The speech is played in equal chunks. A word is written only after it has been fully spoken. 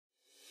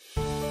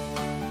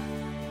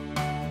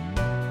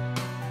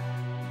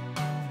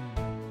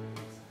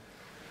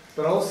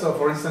But also,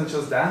 for instance,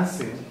 just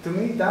dancing. To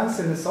me,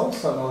 dancing is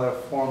also another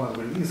form of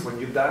release. When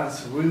you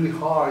dance really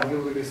hard, you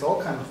release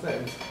all kinds of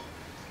things.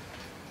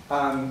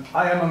 And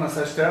I am a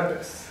massage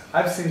therapist.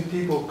 I've seen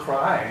people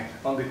cry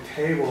on the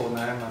table when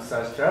I'm a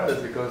massage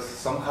therapist because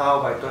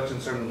somehow by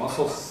touching certain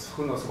muscles,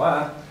 who knows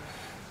what,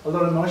 a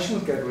lot of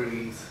emotions get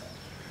released.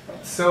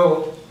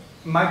 So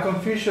my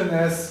confusion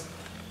is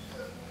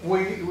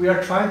we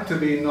are trying to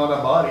be not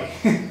a body,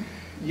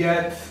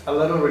 yet a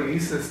lot of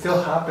release is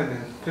still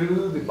happening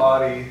through the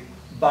body,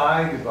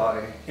 by the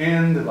body,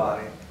 in the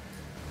body.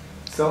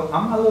 So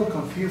I'm a little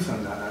confused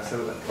on that. I said,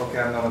 okay,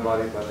 I'm not a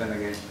body, but then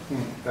again,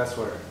 that's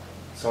where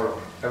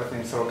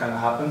everything sort of kind of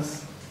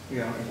happens, you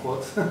know, in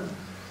quotes.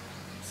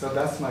 So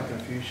that's my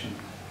confusion.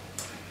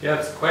 Yeah,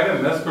 it's quite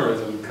a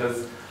mesmerism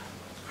because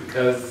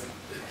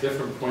at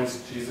different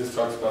points Jesus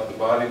talks about the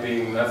body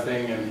being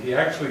nothing, and he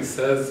actually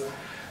says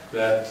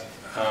that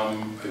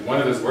in one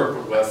of his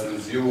workbook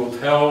lessons, you will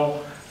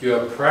tell you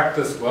have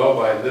practiced well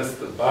by this,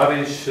 the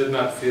body should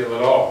not feel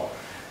at all.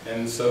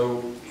 And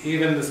so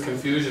even this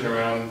confusion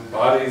around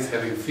bodies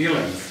having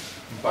feelings,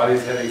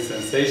 bodies having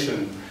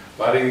sensation,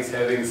 bodies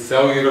having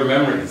cellular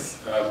memories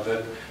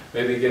that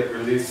maybe get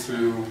released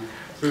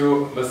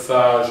through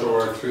massage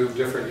or through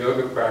different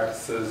yoga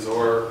practices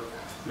or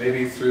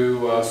maybe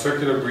through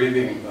circular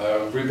breathing,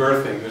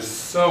 rebirthing. There's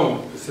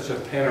such a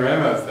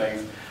panorama of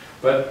things,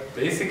 but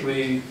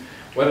basically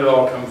what it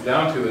all comes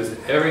down to is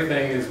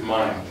everything is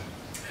mind,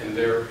 and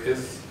there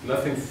is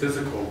nothing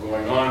physical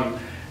going on.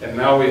 And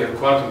now we have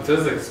quantum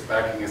physics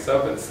backing us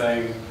up and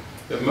saying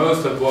that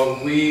most of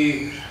what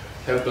we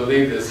have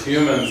believed as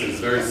humans is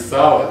very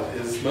solid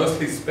is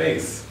mostly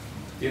space,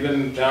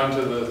 even down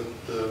to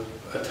the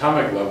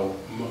atomic level.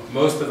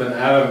 Most of an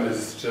atom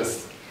is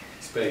just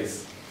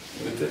space.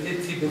 It's an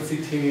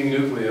itsy-bitsy teeny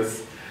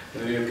nucleus,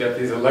 and then you've got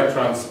these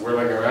electrons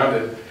swirling around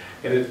it,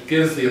 and it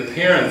gives the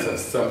appearance of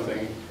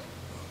something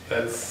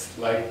that's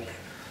like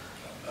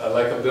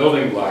a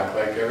building block,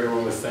 like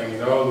everyone was saying, you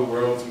know, the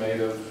world's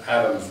made of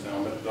atoms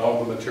now, but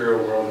all the material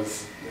world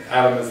is, the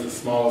atom is the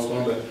smallest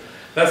one, but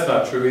that's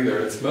not true either.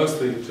 It's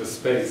mostly just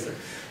space.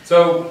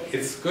 So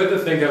it's good to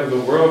think of the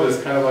world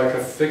as kind of like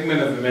a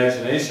figment of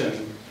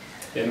imagination,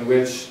 in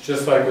which,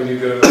 just like when you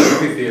go to a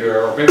movie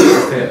theater, or maybe you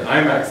say an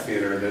IMAX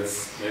theater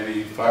that's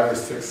maybe 5 or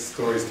 6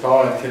 stories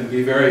tall and can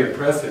be very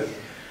impressive,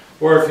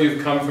 or if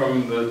you've come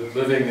from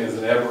living as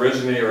an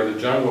Aborigine or the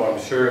jungle,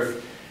 I'm sure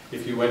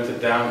if you went to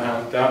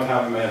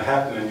downtown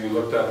Manhattan and you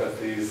looked up at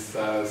these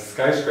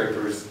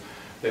skyscrapers,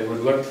 they would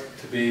look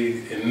to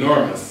be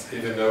enormous,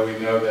 even though we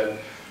know that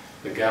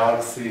the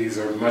galaxies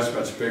are much,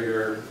 much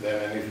bigger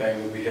than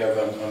anything that we have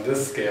on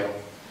this scale.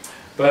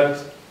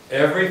 But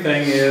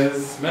everything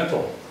is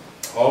mental.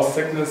 All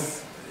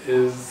sickness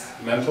is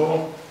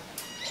mental.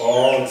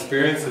 All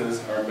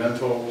experiences are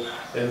mental.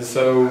 And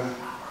so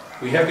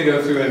we have to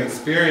go through an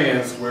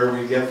experience where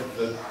we get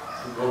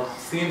what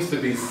seems to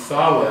be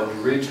solid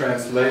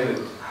retranslated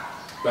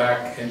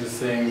back into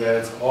seeing that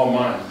it's all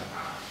mind.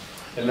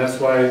 And that's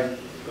why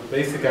the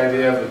basic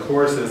idea of the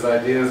Course is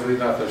ideas leave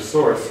not their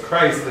source.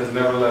 Christ has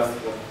never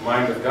left the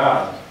mind of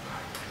God.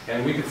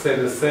 And we could say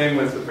the same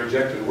with the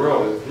projected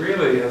world. It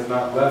really has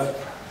not left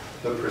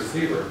the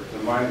perceiver,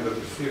 the mind of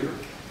the perceiver.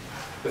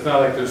 It's not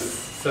like there's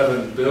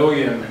 7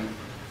 billion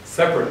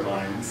separate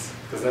minds,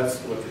 because that's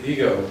what the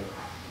ego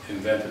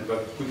invented,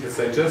 but we could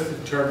say just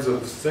in terms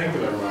of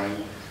singular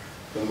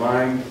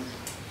mind,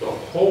 the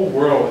whole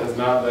world has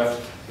not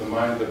left the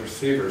mind of the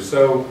perceiver.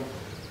 So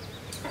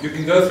you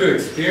can go through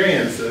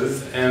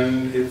experiences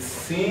and it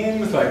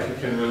seems like you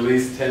can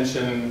release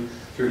tension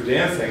through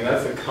dancing.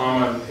 That's a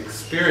common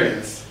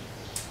experience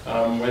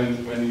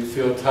when you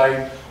feel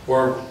tight,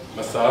 or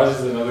massage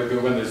is another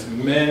good one. There's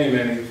many,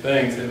 many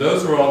things, and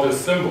those are all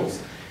just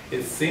symbols.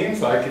 It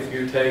seems like if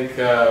you take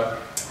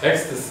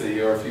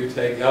ecstasy, or if you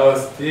take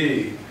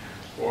LSD,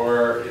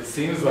 or it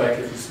seems like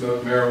if you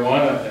smoke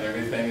marijuana and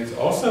everything, it's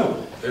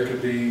also, there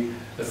could be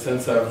a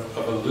sense of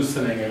a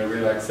loosening and a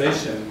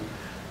relaxation.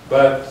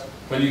 But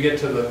when you get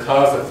to the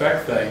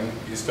cause-effect thing,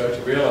 you start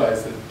to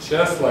realize that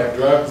just like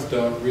drugs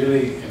don't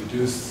really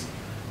induce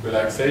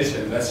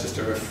relaxation, that's just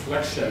a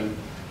reflection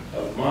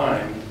of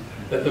mind,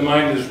 that the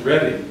mind is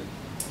ready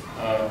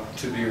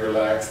to be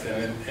relaxed,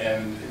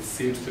 and it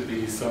seems to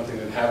be something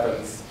that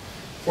happens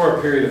for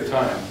a period of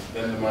time.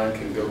 Then the mind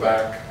can go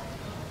back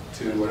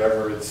to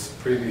whatever its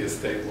previous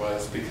state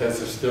was, because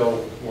there's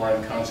still more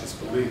unconscious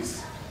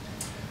beliefs.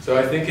 So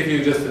I think if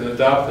you just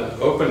adopt an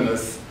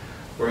openness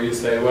where you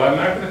say, well, I'm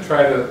not going to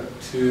try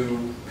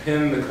to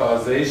pin the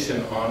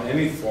causation on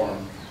any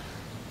form.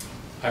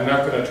 I'm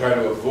not going to try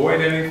to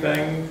avoid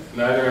anything,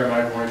 neither am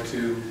I going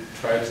to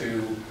try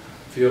to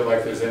feel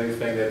like there's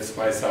anything that's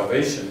my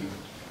salvation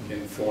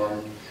in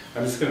form.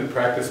 I'm just going to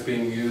practice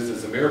being used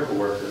as a miracle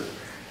worker.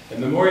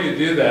 And the more you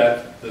do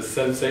that, the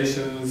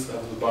sensations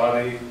of the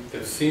body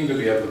that seem to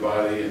be of the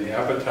body, and the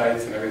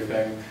appetites and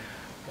everything,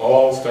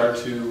 all start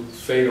to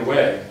fade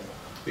away,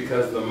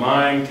 because the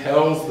mind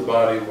tells the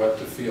body what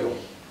to feel.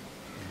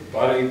 The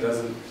body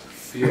doesn't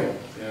feel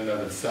in and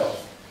of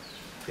itself.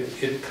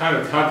 it kind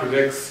of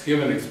contradicts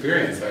human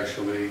experience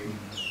actually,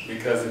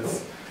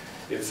 because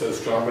it's so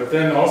strong. But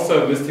then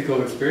also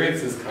mystical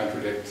experiences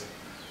contradict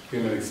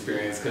human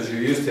experience, because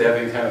you're used to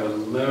having kind of a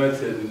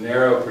limited,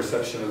 narrow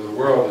perception of the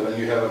world, and then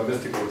you have a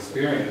mystical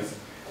experience,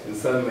 and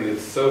suddenly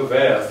it's so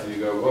vast, and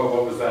you go, whoa,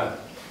 what was that?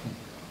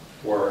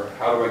 Or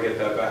how do I get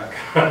that back?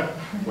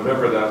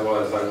 Whatever that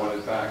was, I want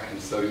it back,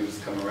 and so you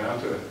just come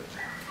around to it.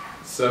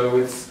 So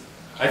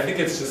I think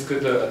it's just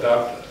good to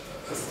adopt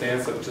a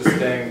stance of just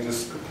staying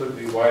just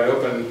completely wide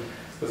open,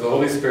 because the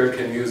Holy Spirit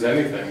can use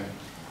anything,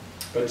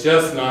 but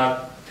just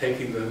not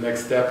taking the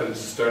next step and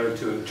starting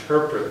to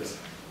interpret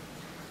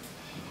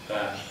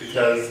that.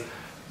 Because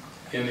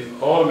in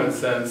the ultimate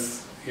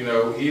sense, you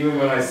know, even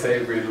when I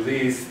say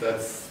release,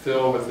 that's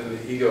still within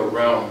the ego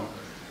realm.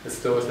 It's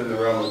still within the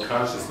realm of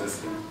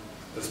consciousness.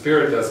 The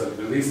Spirit doesn't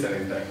release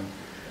anything,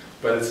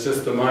 but it's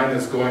just the mind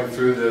that's going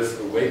through this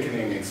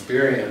awakening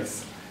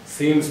experience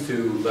seems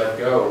to let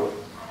go.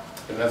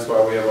 And that's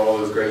why we have all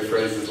those great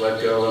phrases,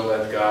 let go and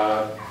let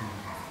God.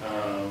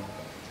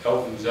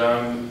 Elton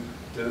John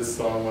did a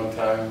song one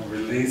time,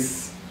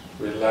 release,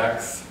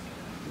 relax,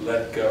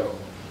 let go.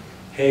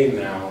 Hey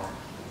now,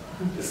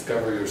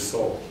 discover your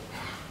soul.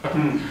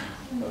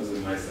 That was a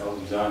nice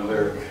Elton John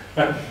lyric.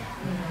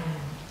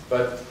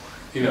 But,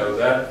 you know,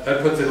 that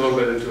puts it a little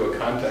bit into a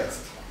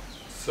context.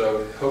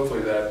 So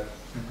hopefully that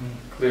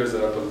clears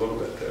it up a little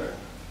bit there.